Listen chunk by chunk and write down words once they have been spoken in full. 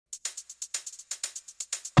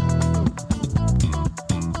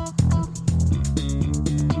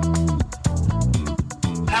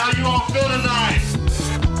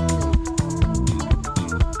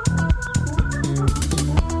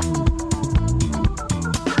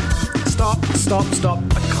Stop.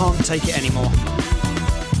 I can't take it anymore.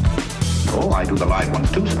 Oh, I do the live ones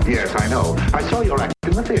too. Yes, I know. I saw your act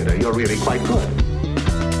in the theater. You're really quite good.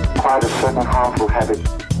 Quite a certain harmful habit.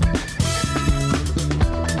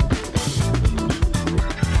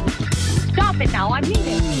 Stop it now, I mean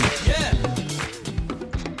it. Yeah.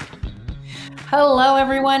 Hello,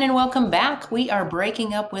 everyone, and welcome back. We are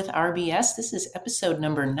breaking up with RBS. This is episode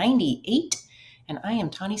number 98, and I am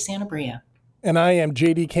Tawny Santabria. And I am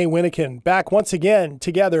JDK Winnikin, back once again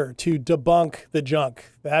together to debunk the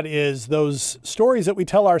junk. That is those stories that we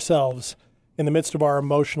tell ourselves in the midst of our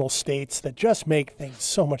emotional states that just make things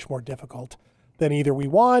so much more difficult than either we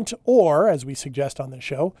want or, as we suggest on this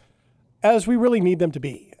show, as we really need them to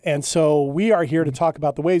be. And so we are here to talk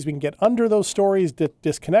about the ways we can get under those stories,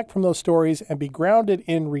 disconnect from those stories, and be grounded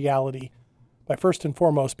in reality by first and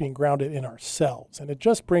foremost being grounded in ourselves. And it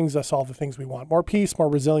just brings us all the things we want: more peace, more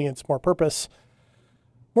resilience, more purpose,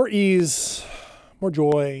 more ease, more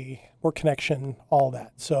joy, more connection, all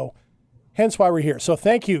that. So hence why we're here. So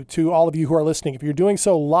thank you to all of you who are listening. If you're doing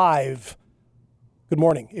so live, good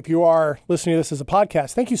morning. If you are listening to this as a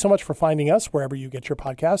podcast, thank you so much for finding us wherever you get your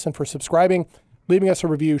podcasts and for subscribing, leaving us a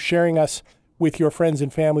review, sharing us with your friends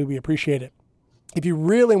and family. We appreciate it. If you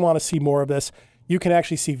really want to see more of this, you can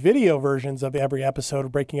actually see video versions of every episode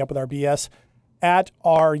of Breaking Up with RBS at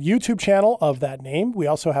our YouTube channel of that name. We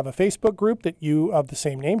also have a Facebook group of the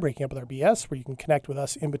same name, Breaking Up with RBS, where you can connect with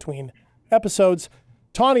us in between episodes.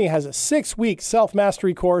 Tawny has a 6-week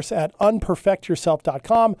self-mastery course at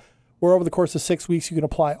unperfectyourself.com, where over the course of 6 weeks, you can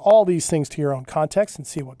apply all these things to your own context and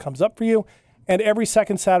see what comes up for you. And every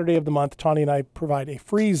second Saturday of the month, Tawny and I provide a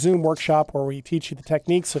free Zoom workshop where we teach you the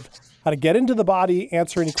techniques of how to get into the body,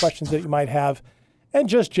 answer any questions that you might have, and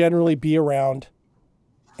just generally be around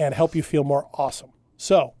and help you feel more awesome.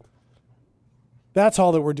 So that's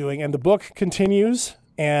all that we're doing. And the book continues,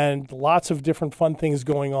 and lots of different fun things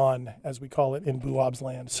going on, as we call it in Boo-Ob's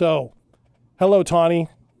land. So hello, Tawny.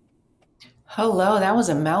 Hello, that was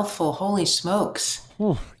a mouthful. Holy smokes.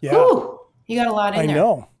 Ooh, yeah. Ooh, you got a lot in there. I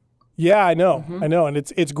know. Yeah, I know. I know. And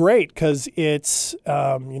it's great because it's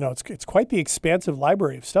quite the expansive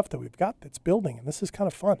library of stuff that we've got that's building. And this is kind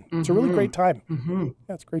of fun. It's a really great time.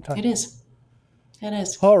 Yeah, it's a great time. It is.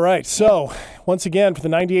 All right. So once again, for the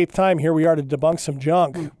 98th time, here we are to debunk some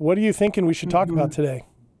junk. What are you thinking we should talk about today?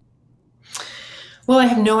 Well, I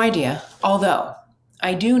have no idea. Although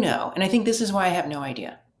I do know, and I think this is why I have no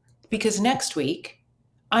idea, because next week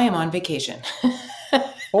I am on vacation.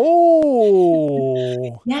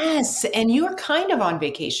 Oh. Yes. And you're kind of on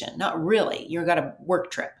vacation. Not really. You've got a work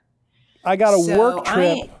trip. I got a work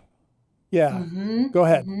trip. Yeah. Go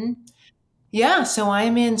ahead. Yeah. So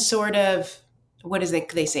I'm in sort of, what is it?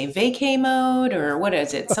 They say vacay mode, or what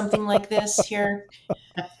is it? Something like this here.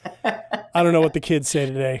 I don't know what the kids say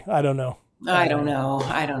today. I don't know. I don't know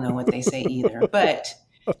what they say either.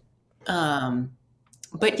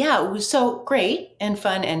 But yeah, it was so great and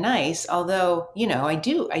fun and nice. Although, I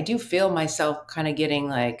do feel myself kind of getting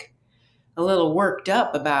like a little worked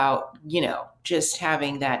up about, just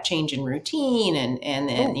having that change in routine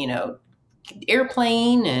and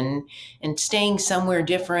airplane and staying somewhere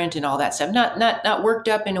different and all that stuff. Not worked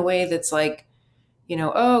up in a way that's like,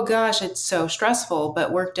 oh gosh, it's so stressful,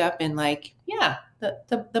 but worked up in like, yeah,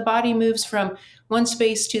 the body moves from one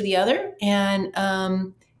space to the other,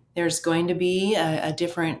 and there's going to be a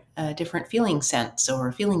different feeling sense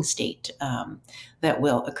or feeling state that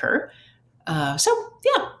will occur. So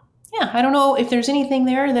yeah. I don't know if there's anything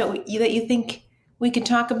there that you think we could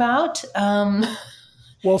talk about.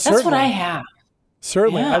 Well, that's what I have.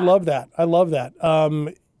 Certainly, Yeah. I love that.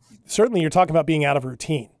 Certainly, you're talking about being out of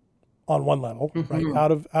routine on one level, right?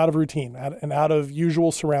 Out of routine and out of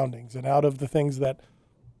usual surroundings and out of the things that,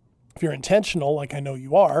 if you're intentional, like I know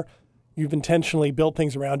you are. You've intentionally built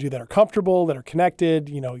things around you that are comfortable, that are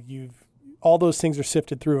connected. All those things are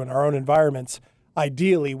sifted through in our own environments.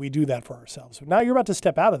 Ideally, we do that for ourselves. But now you're about to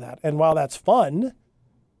step out of that. And while that's fun,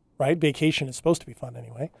 right? Vacation is supposed to be fun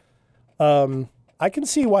anyway. I can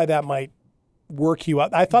see why that might work you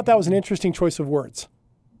up. I thought that was an interesting choice of words.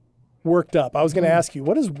 Worked up. I was going to ask you,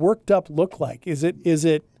 what does worked up look like? Is it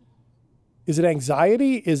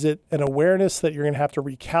anxiety? Is it an awareness that you're going to have to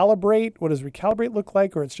recalibrate? What does recalibrate look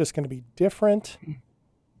like? Or it's just going to be different?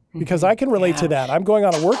 Because I can relate to that. I'm going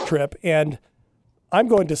on a work trip and I'm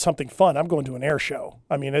going to something fun. I'm going to an air show.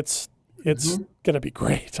 I mean, it's going to be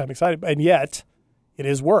great. I'm excited. And yet it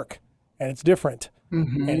is work and it's different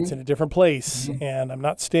and it's in a different place and I'm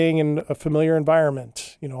not staying in a familiar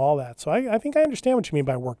environment, all that. So I think I understand what you mean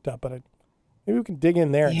by worked up, but maybe we can dig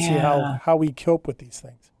in there and see how we cope with these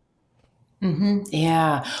things.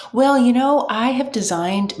 Yeah. Well, I have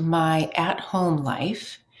designed my at-home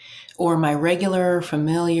life or my regular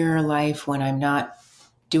familiar life when I'm not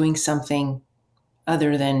doing something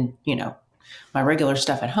other than, my regular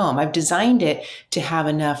stuff at home. I've designed it to have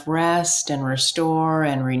enough rest and restore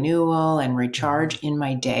and renewal and recharge in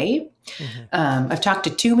my day. Mm-hmm. I've talked to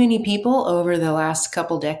too many people over the last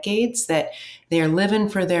couple decades that they're living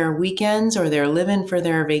for their weekends or they're living for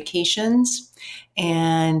their vacations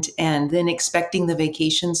and then expecting the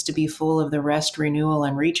vacations to be full of the rest, renewal,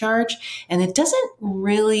 and recharge. And it doesn't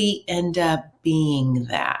really end up being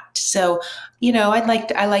that. So,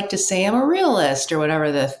 I like to say I'm a realist or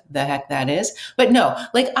whatever the heck that is. But no,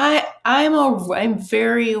 like I'm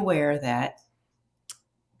very aware that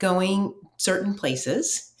going certain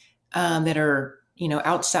places that are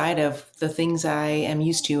outside of the things I am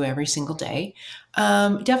used to every single day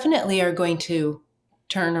definitely are going to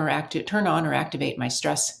turn on or activate my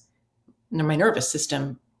stress, my nervous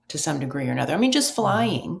system to some degree or another. I mean, just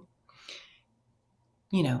flying,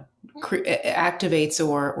 activates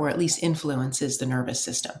or at least influences the nervous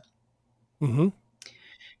system. Mm-hmm.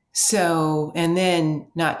 So, and then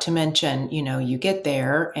not to mention, you get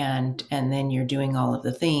there and then you're doing all of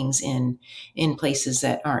the things in places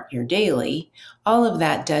that aren't your daily. All of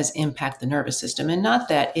that does impact the nervous system, and not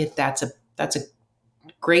that that's a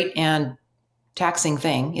great and taxing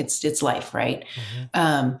thing. It's life, right?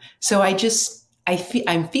 Mm-hmm. So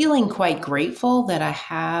I'm feeling quite grateful that I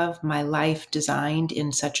have my life designed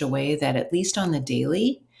in such a way that at least on the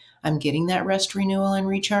daily, I'm getting that rest, renewal, and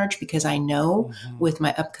recharge, because I know with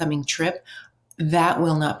my upcoming trip, that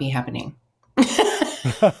will not be happening.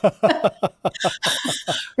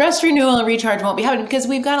 Rest, renewal, and recharge won't be happening because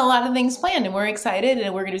we've got a lot of things planned and we're excited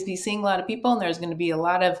and we're going to be seeing a lot of people and there's going to be a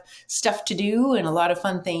lot of stuff to do and a lot of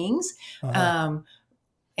fun things. Uh-huh.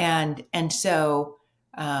 And so,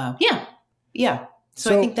 yeah.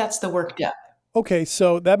 So I think that's the worked up. Okay,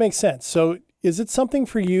 so that makes sense. So is it something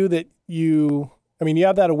for you that you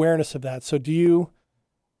have that awareness of that. So do you,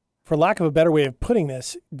 for lack of a better way of putting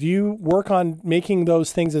this, do you work on making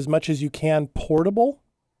those things as much as you can portable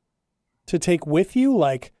to take with you?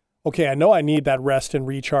 Like, okay, I know I need that rest and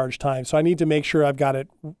recharge time, so I need to make sure I've got it,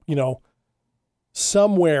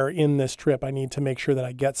 somewhere in this trip. I need to make sure that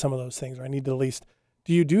I get some of those things, or I need to at least,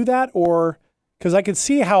 do you do that? Or, because I could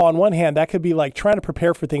see how on one hand, that could be like trying to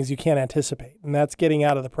prepare for things you can't anticipate, and that's getting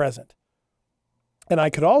out of the present. And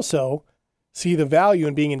I could also see the value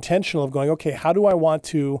in being intentional of going, okay, how do I want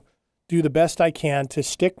to do the best I can to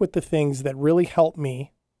stick with the things that really help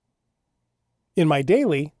me in my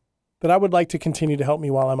daily that I would like to continue to help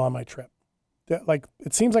me while I'm on my trip? Like,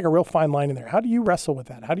 it seems like a real fine line in there. How do you wrestle with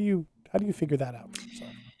that? How do you figure that out for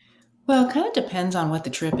yourself? Well, it kind of depends on what the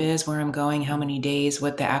trip is, where I'm going, how many days,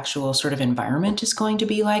 what the actual sort of environment is going to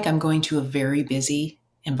be like. I'm going to a very busy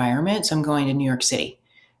environment. So I'm going to New York City.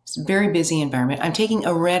 It's a very busy environment. I'm taking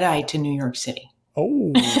a red eye to New York City.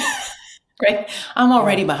 Oh, right. I'm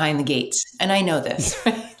already behind the gates, and I know this.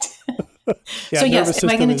 Right. So yes, am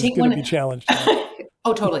I going to take one? Be challenged.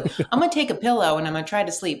 Oh, totally. I'm going to take a pillow and I'm going to try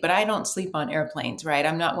to sleep, but I don't sleep on airplanes, right?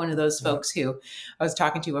 I'm not one of those folks who, I was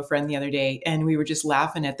talking to a friend the other day and we were just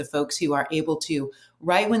laughing at the folks who are able to,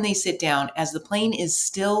 right when they sit down, as the plane is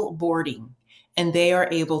still boarding, and they are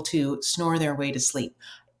able to snore their way to sleep.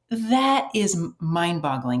 That is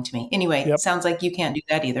mind-boggling to me. Anyway, Sounds like you can't do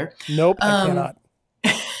that either. Nope, I cannot.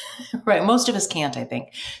 Right. Most of us can't, I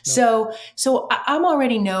think. Nope. So I'm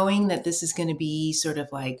already knowing that this is going to be sort of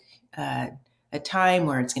like a time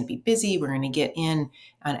where it's going to be busy. We're going to get in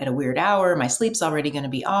at a weird hour. My sleep's already going to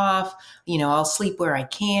be off. I'll sleep where I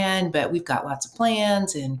can, but we've got lots of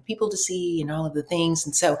plans and people to see and all of the things.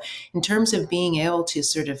 And so in terms of being able to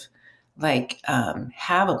sort of like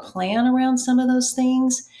have a plan around some of those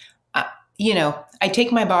things, I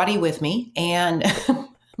take my body with me, and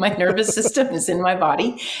my nervous system is in my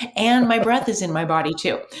body and my breath is in my body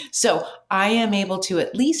too. So I am able to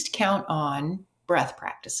at least count on breath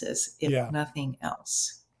practices, if nothing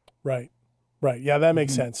else. Right. Yeah, that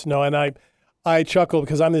makes sense. No, and I chuckle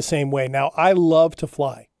because I'm the same way. Now, I love to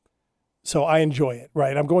fly, so I enjoy it,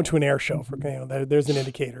 right? I'm going to an air show for, there's an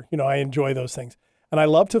indicator. I enjoy those things. And I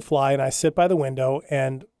love to fly, and I sit by the window,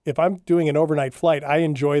 and if I'm doing an overnight flight, I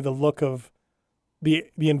enjoy the look of the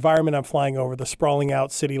environment I'm flying over, the sprawling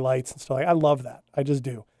out city lights and stuff. I love that. I just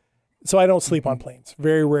do. So I don't sleep on planes.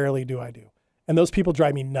 Very rarely do I do. And those people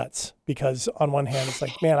drive me nuts because on one hand, it's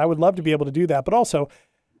like, man, I would love to be able to do that. But also,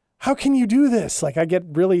 how can you do this? Like, I get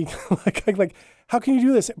really like, how can you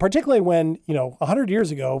do this? Particularly when, 100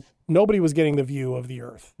 years ago, nobody was getting the view of the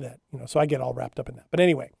earth so I get all wrapped up in that. But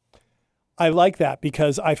anyway, I like that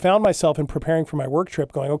because I found myself in preparing for my work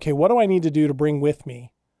trip going, okay, what do I need to do to bring with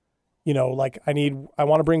me? Like I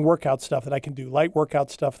want to bring workout stuff that I can do, light workout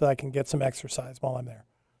stuff that I can get some exercise while I'm there,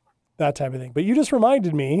 that type of thing. But you just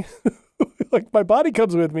reminded me, like my body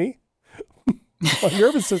comes with me, my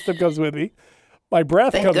nervous system comes with me, my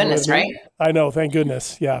breath Thank comes goodness, with me. right? I know, thank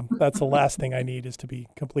goodness. Yeah, that's the last thing I need is to be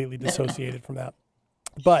completely dissociated from that.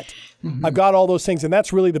 But I've got all those things, and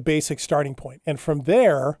that's really the basic starting point. And from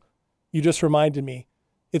there, you just reminded me,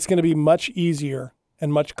 it's going to be much easier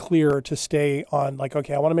and much clearer to stay on like,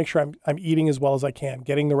 okay, I want to make sure I'm eating as well as I can,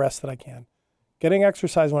 getting the rest that I can, getting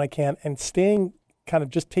exercise when I can, and staying kind of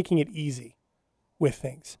just taking it easy with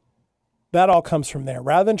things. That all comes from there.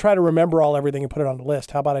 Rather than try to remember everything and put it on the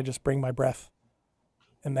list, how about I just bring my breath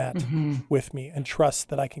and that with me and trust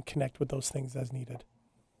that I can connect with those things as needed.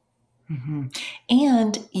 Mm-hmm.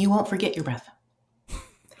 And you won't forget your breath.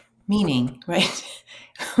 Meaning, right?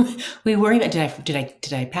 We worry about did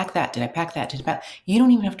I pack that? Did I pack that? You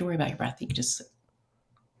don't even have to worry about your breath. You can just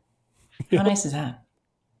how nice is that?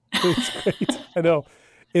 It's great. I know.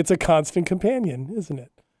 It's a constant companion, isn't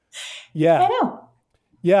it? Yeah. I know.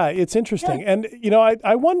 Yeah, it's interesting. Yeah. And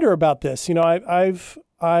I wonder about this.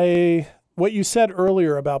 What you said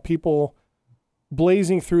earlier about people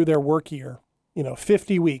blazing through their work year,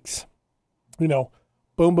 50 weeks,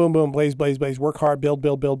 boom, boom, boom, blaze, blaze, blaze, work hard,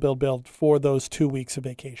 build for those 2 weeks of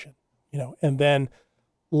vacation, and then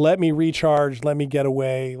let me recharge, let me get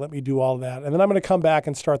away, let me do all of that. And then I'm going to come back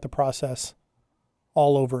and start the process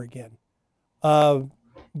all over again.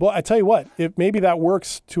 But I tell you what, maybe that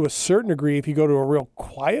works to a certain degree if you go to a real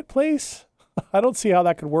quiet place. I don't see how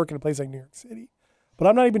that could work in a place like New York City, but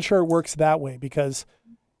I'm not even sure it works that way because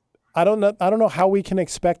I don't know how we can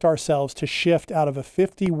expect ourselves to shift out of a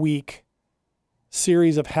 50-week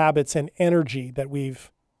series of habits and energy that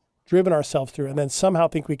we've driven ourselves through and then somehow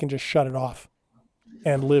think we can just shut it off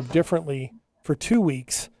and live differently for 2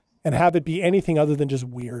 weeks and have it be anything other than just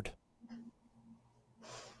weird.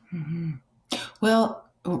 Mm-hmm. Well,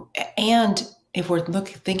 and if we're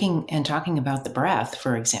thinking and talking about the breath,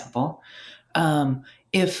 for example,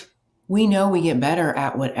 if we know we get better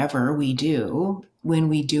at whatever we do when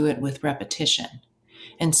we do it with repetition.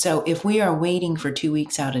 And so if we are waiting for 2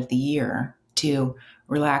 weeks out of the year to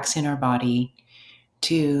relax in our body,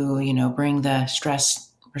 to, bring the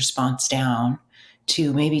stress response down,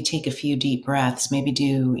 to maybe take a few deep breaths, maybe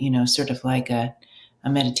do, sort of like a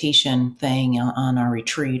meditation thing on our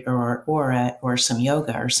retreat or some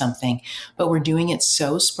yoga or something, but we're doing it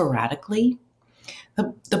so sporadically,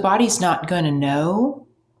 the body's not going to know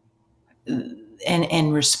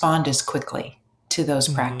and respond as quickly to those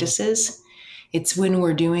practices. It's when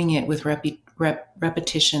we're doing it with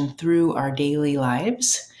repetition through our daily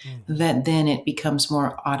lives that then it becomes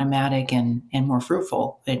more automatic and more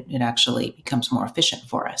fruitful. It actually becomes more efficient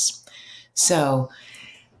for us. So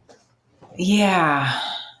yeah.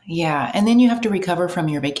 And then you have to recover from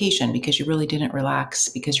your vacation because you really didn't relax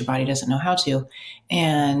because your body doesn't know how to.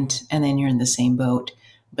 And then you're in the same boat,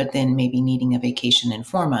 but then maybe needing a vacation in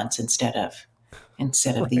 4 months instead of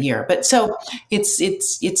the year. But so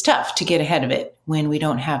it's tough to get ahead of it when we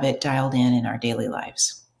don't have it dialed in our daily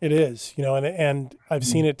lives. It is, and I've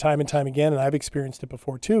seen it time and time again, and I've experienced it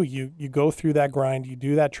before too. You go through that grind, you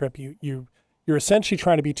do that trip, you're essentially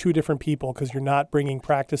trying to be two different people because you're not bringing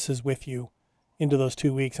practices with you into those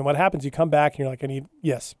 2 weeks. And what happens, you come back and you're like,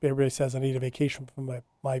 everybody says I need a vacation from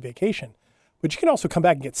my vacation, but you can also come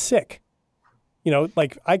back and get sick.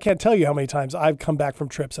 Like I can't tell you how many times I've come back from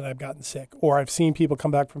trips and I've gotten sick, or I've seen people come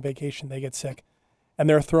back from vacation, they get sick and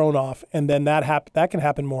they're thrown off. And then that can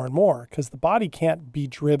happen more and more because the body can't be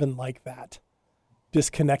driven like that,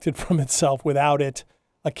 disconnected from itself without it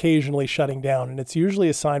occasionally shutting down. And it's usually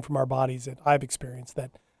a sign from our bodies that I've experienced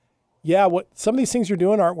that, what some of these things you're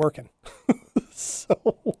doing aren't working. So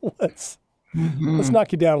let's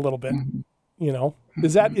knock you down a little bit.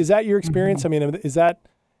 Is that your experience? I mean, is that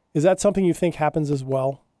something you think happens as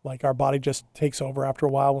well? Like our body just takes over after a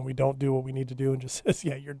while when we don't do what we need to do and just says,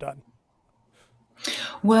 you're done.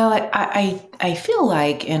 Well, I feel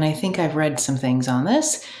like, and I think I've read some things on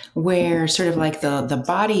this, where sort of like the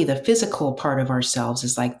body, the physical part of ourselves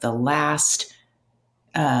is like the last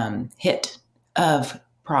hit of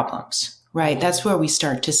problems, right? That's where we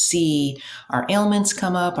start to see our ailments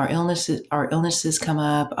come up, our illnesses come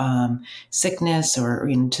up, sickness or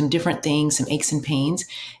some different things, some aches and pains.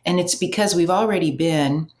 And it's because we've already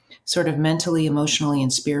been sort of mentally, emotionally,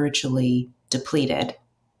 and spiritually depleted.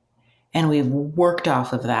 And we've worked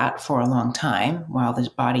off of that for a long time while the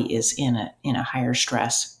body is in a higher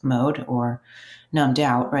stress mode or numbed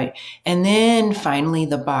out, right? And then finally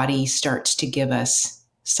the body starts to give us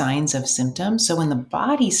signs of symptoms. So when the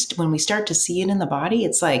body, when we start to see it in the body,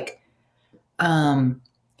 it's like,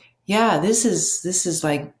 yeah, this is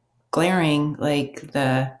like glaring, like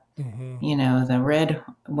the, the red,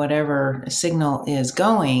 whatever signal is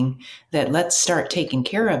going, that let's start taking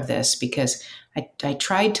care of this, because I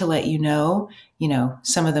tried to let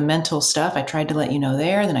some of the mental stuff. I tried to let you know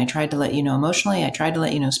there, then I tried to let you know emotionally. I tried to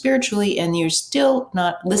let you know spiritually, and you're still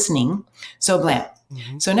not listening. So blam.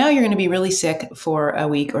 So now you're going to be really sick for a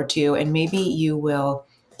week or two, and maybe you will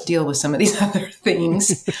deal with some of these other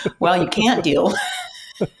things while you can't deal.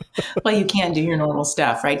 Well, you can't do your normal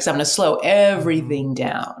stuff, right? Because I'm going to slow everything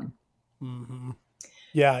down.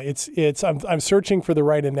 Yeah, it's. I'm searching for the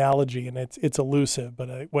right analogy, and it's elusive.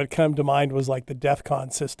 But what came to mind was like the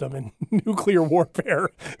DEFCON system in nuclear warfare.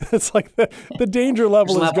 It's like the danger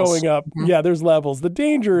level is going up. Yeah, there's levels. The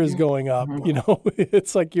danger is going up.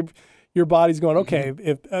 It's like your body's going, okay.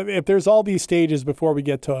 If there's all these stages before we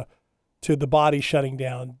get to the body shutting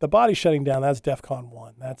down, that's DEFCON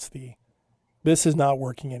 1. That's this is not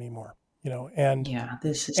working anymore. And yeah,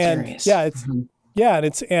 this is serious. Yeah, it's. Yeah, and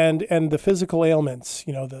it's and the physical ailments,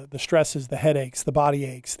 the stresses, the headaches, the body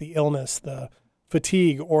aches, the illness, the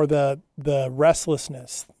fatigue, or the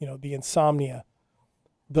restlessness, the insomnia,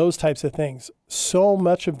 those types of things. So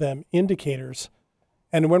much of them indicators.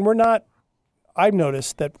 And when we're not, I've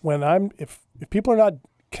noticed that if people are not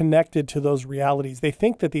connected to those realities, they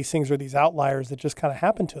think that these things are these outliers that just kind of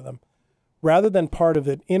happen to them, rather than part of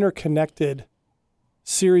an interconnected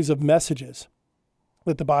series of messages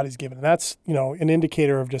that the body's given. And that's, an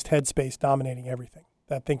indicator of just headspace dominating everything,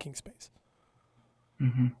 that thinking space.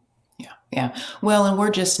 Yeah. Well, and we're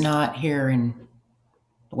just not here in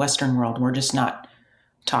the Western world. We're just not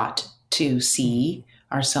taught to see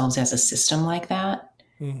ourselves as a system like that.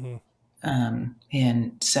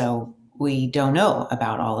 And so we don't know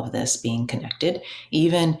about all of this being connected.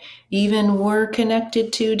 Even we're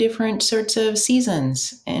connected to different sorts of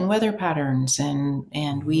seasons and weather patterns,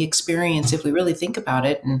 and we experience, if we really think about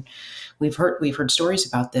it, and we've heard stories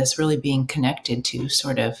about this, really being connected to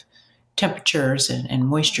sort of temperatures and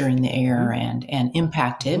moisture in the air, and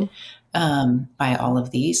impacted by all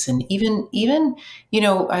of these. And even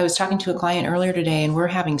I was talking to a client earlier today, and we're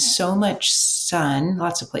having so much sun.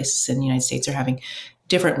 Lots of places in the United States are having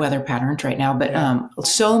different weather patterns right now, but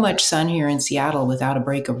so much sun here in Seattle without a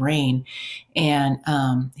break of rain. And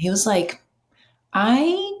he was like,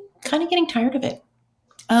 I kind of getting tired of it.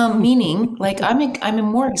 Meaning like I'm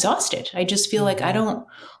more exhausted. I just feel like I don't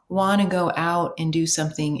want to go out and do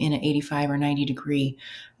something in an 85 or 90 degree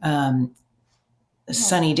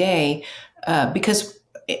sunny day, because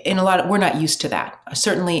we're not used to that.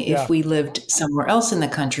 Certainly if we lived somewhere else in the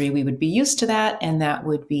country, we would be used to that, and that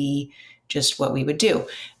would be just what we would do.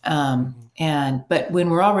 But when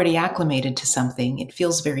we're already acclimated to something, it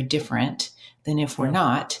feels very different than if we're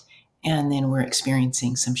not. And then we're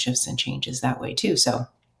experiencing some shifts and changes that way too. So.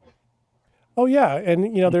 Oh yeah.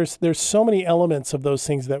 And there's so many elements of those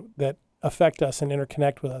things that affect us and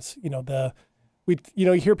interconnect with us.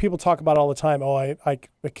 You hear people talk about all the time. Oh, I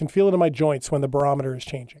can feel it in my joints when the barometer is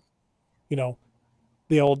changing.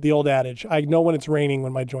 The old adage, I know when it's raining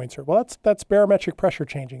when my joints hurt. Well, that's barometric pressure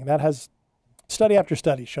changing. And that has study after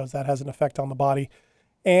study shows that has an effect on the body.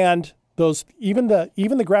 And those, even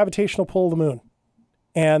the gravitational pull of the moon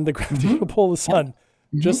and the gravitational pull of the sun,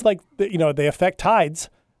 just like, they affect tides,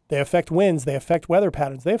 they affect winds, they affect weather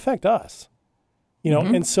patterns, they affect us,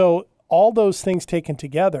 And so all those things taken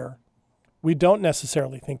together, we don't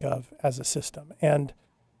necessarily think of as a system. And,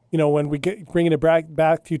 when we bringing it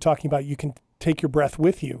back to you talking about you can take your breath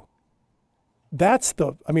with you,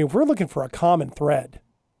 if we're looking for a common thread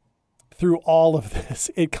through all of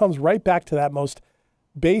this, it comes right back to that most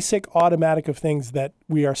basic automatic of things that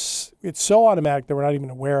it's so automatic that we're not even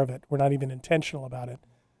aware of it. We're not even intentional about it.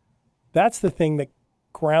 That's the thing that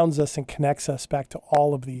grounds us and connects us back to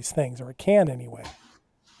all of these things, or it can anyway,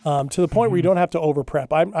 to the point where you don't have to over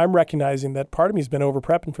prep. I'm recognizing that part of me has been over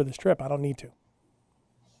prepping for this trip. I don't need to,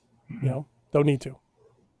 don't need to,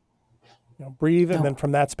 breathe. And then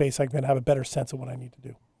from that space, I can have a better sense of what I need to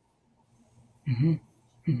do.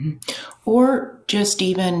 Or just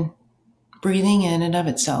even breathing in and of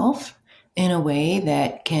itself in a way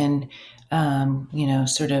that can,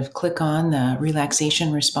 sort of click on the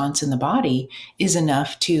relaxation response in the body is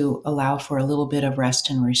enough to allow for a little bit of rest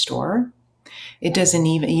and restore. You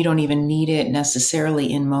don't even need it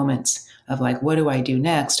necessarily in moments of like, what do I do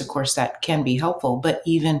next? Of course, that can be helpful, but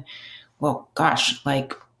even,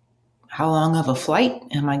 like how long of a flight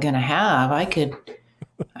am I going to have? I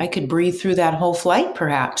could breathe through that whole flight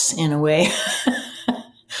perhaps in a way,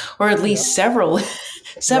 or at least several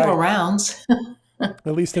rounds.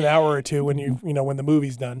 At least an hour or two when when the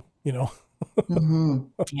movie's done,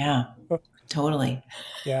 Yeah, totally.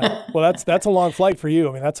 Yeah. Well, that's a long flight for you.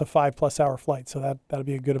 I mean, that's a 5+ hour flight. So that'll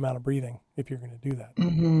be a good amount of breathing if you're going to do that.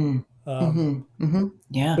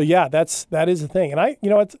 Yeah. But yeah, that is the thing. And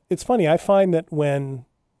it's funny. I find that when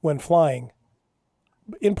flying,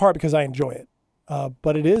 in part because I enjoy it,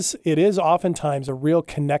 but it is oftentimes a real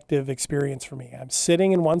connective experience for me. I'm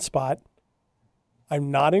sitting in one spot. I'm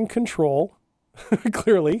not in control.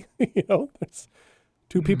 Clearly, there's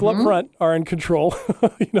two people up front are in control,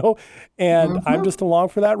 and I'm just along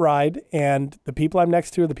for that ride. And the people I'm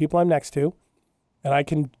next to are the people I'm next to. And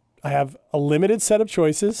I have a limited set of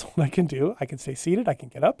choices what I can do. I can stay seated. I can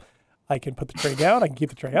get up. I can put the tray down. I can keep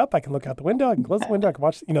the tray up. I can look out the window. I can close the window. I can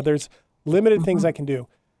watch, there's limited things I can do.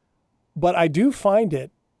 But I do find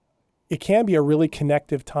it can be a really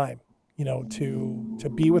connective time,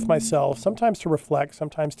 to be with myself, sometimes to reflect,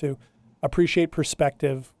 sometimes to appreciate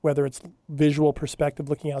perspective, whether it's visual perspective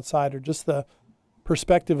looking outside or just the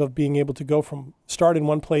perspective of being able to go from start in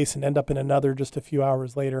one place and end up in another just a few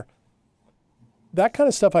hours later. That kind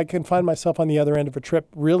of stuff, I can find myself on the other end of a trip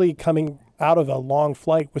really coming out of a long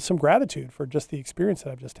flight with some gratitude for just the experience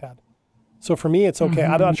that I've just had. So for me, it's okay.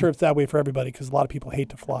 I'm not sure if it's that way for everybody because a lot of people hate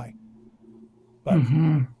to fly. But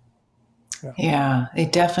yeah,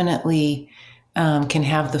 it definitely can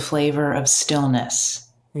have the flavor of stillness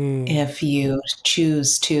if you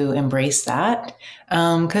choose to embrace that,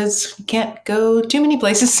 because you can't go too many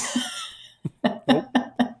places.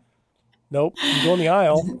 Nope. You go in the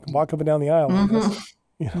aisle, walk up and down the aisle. I guess,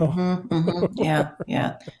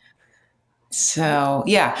 Yeah. So,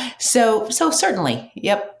 yeah. So certainly,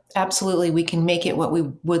 yep, absolutely. We can make it what we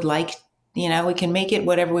would like. We can make it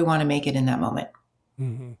whatever we want to make it in that moment.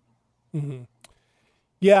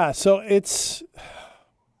 Yeah. So it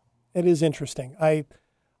is interesting.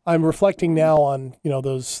 I'm reflecting now on,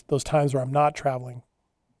 those times where I'm not traveling.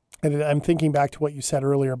 And I'm thinking back to what you said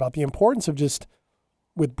earlier about the importance of just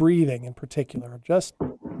with breathing in particular, just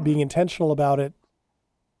being intentional about it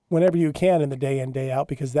whenever you can in the day in, day out,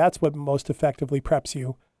 because that's what most effectively preps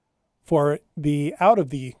you for the out of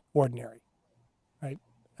the ordinary, right?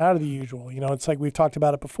 Out of the usual. It's like we've talked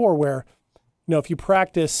about it before where, if you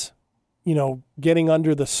practice, getting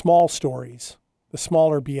under the small stories, the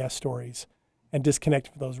smaller BS stories, and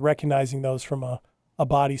disconnecting from those, recognizing those from a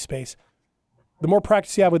body space, the more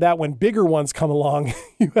practice you have with that, when bigger ones come along,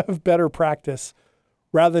 you have better practice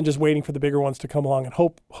rather than just waiting for the bigger ones to come along and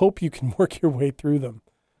hope you can work your way through them.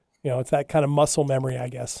 It's that kind of muscle memory, I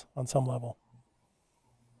guess, on some level.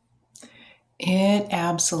 It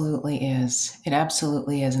absolutely is. It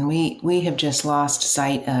absolutely is. And we have just lost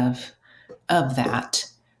sight of that.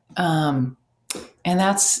 And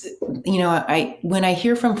that's, when I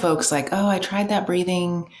hear from folks like, oh, I tried that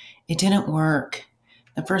breathing, it didn't work.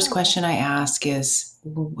 The first question I ask is,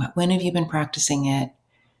 when have you been practicing it?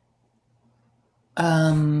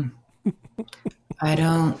 I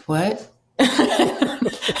don't, what?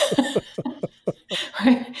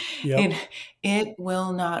 Yep. It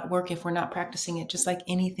will not work if we're not practicing it, just like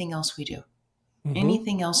anything else we do.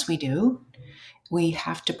 Anything else we do, we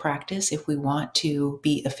have to practice if we want to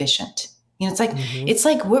be efficient. It's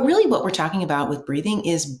like what we're talking about with breathing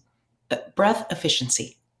is breath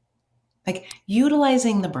efficiency, like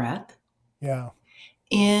utilizing the breath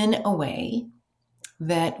in a way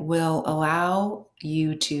that will allow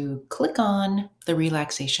you to click on the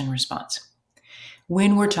relaxation response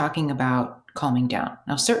when we're talking about calming down.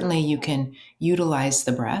 Now, certainly you can utilize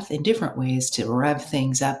the breath in different ways to rev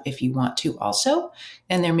things up if you want to also,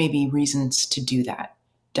 and there may be reasons to do that,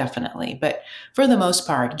 definitely. But for the most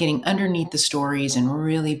part, getting underneath the stories and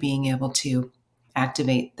really being able to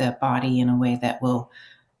activate the body in a way that will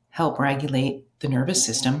help regulate the nervous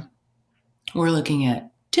system, we're looking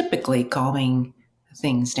at typically calming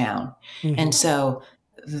things down. And so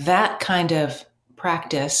that kind of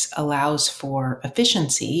practice allows for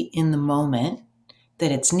efficiency in the moment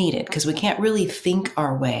that it's needed, because we can't really think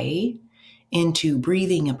our way into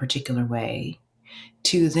breathing a particular way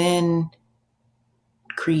to then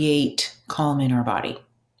create calm in our body.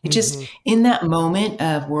 It just, in that moment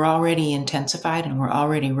of we're already intensified and we're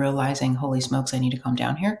already realizing, holy smokes, I need to calm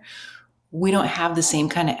down here. We don't have the same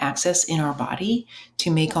kind of access in our body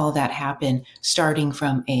to make all that happen starting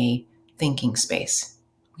from a thinking space.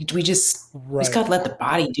 We just got to let the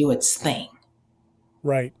body do its thing.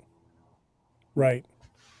 Right.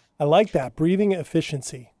 I like that. Breathing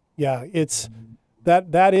efficiency. Yeah, it's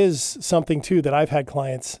that is something too that I've had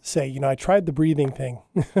clients say, I tried the breathing thing.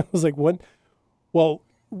 I was like, what? Well,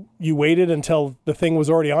 you waited until the thing was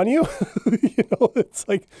already on you? It's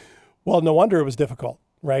like, well, no wonder it was difficult,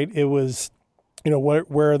 right? It was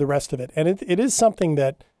where are the rest of it? And it is something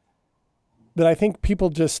that I think people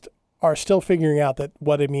just are still figuring out that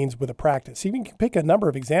what it means with a practice. You can pick a number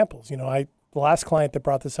of examples. The last client that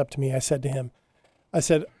brought this up to me, I said to him,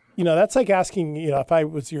 that's like asking, if I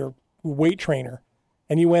was your weight trainer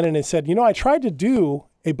and you went in and said, I tried to do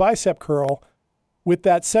a bicep curl with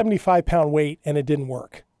that 75-pound weight and it didn't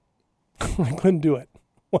work. I couldn't do it.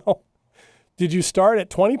 Well, did you start at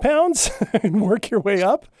 20 pounds and work your way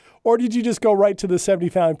up? Or did you just go right to the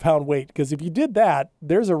 75-pound weight? Because if you did that,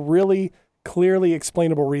 there's a really clearly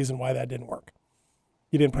explainable reason why that didn't work.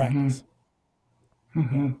 You didn't practice.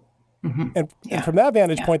 Mm-hmm. Mm-hmm. And from that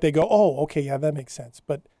vantage point, they go, oh, okay, yeah, that makes sense.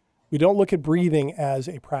 But we don't look at breathing as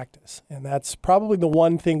a practice. And that's probably the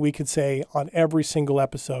one thing we could say on every single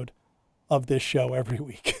episode of this show every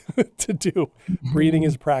week to do. Breathing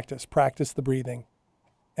is practice. Practice the breathing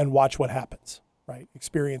and watch what happens, right?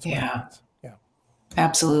 Experience what happens. Yeah.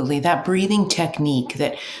 Absolutely. That breathing technique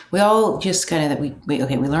that we all just kind of, we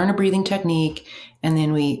learn a breathing technique and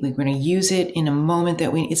then we're going to use it in a moment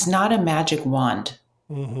it's not a magic wand.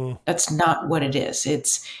 Mm-hmm. That's not what it is.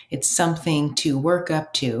 It's something to work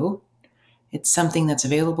up to. It's something that's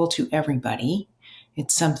available to everybody.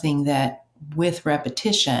 It's something that with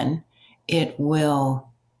repetition, it will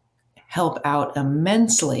help out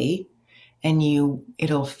immensely and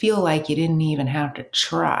it'll feel like you didn't even have to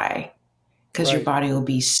try because your body will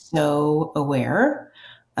be so aware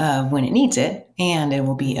of when it needs it and it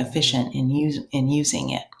will be efficient in using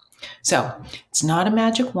it. So it's not a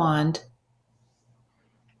magic wand.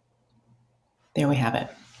 There we have it.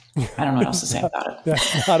 I don't know what else to say about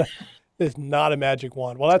it. It's not a magic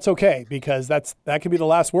wand. Well, that's okay because that could be the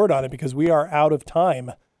last word on it because we are out of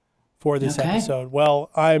time for this episode. Well,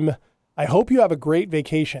 I hope you have a great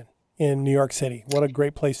vacation in New York City. What a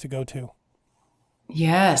great place to go to.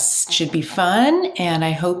 Yes, should be fun. And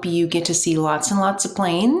I hope you get to see lots and lots of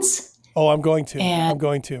planes. Oh, I'm going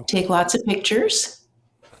to. Take lots of pictures.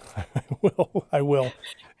 I will.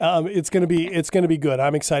 It's going to be good.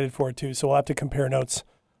 I'm excited for it too. So we'll have to compare notes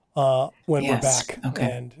when we're back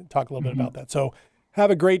and talk a little bit about that. So have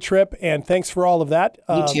a great trip and thanks for all of that.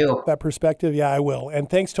 You too. That perspective. Yeah, I will. And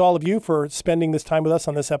thanks to all of you for spending this time with us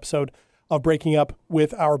on this episode of Breaking Up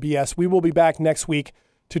with Our BS. We will be back next week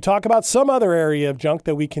to talk about some other area of junk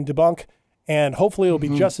that we can debunk. And hopefully it'll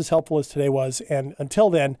be just as helpful as today was. And until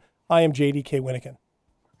then, I am JDK Winnikin.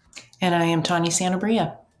 And I am Tawny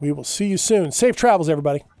Santabria. We will see you soon. Safe travels,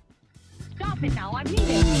 everybody. Stop it now, I mean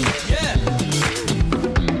it. Yeah.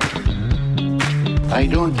 I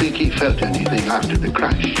don't think he felt anything after the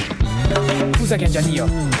crash. ふざけんじゃねえよ。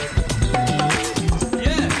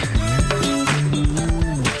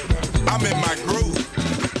I'm in my groove.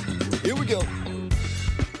 Here we go.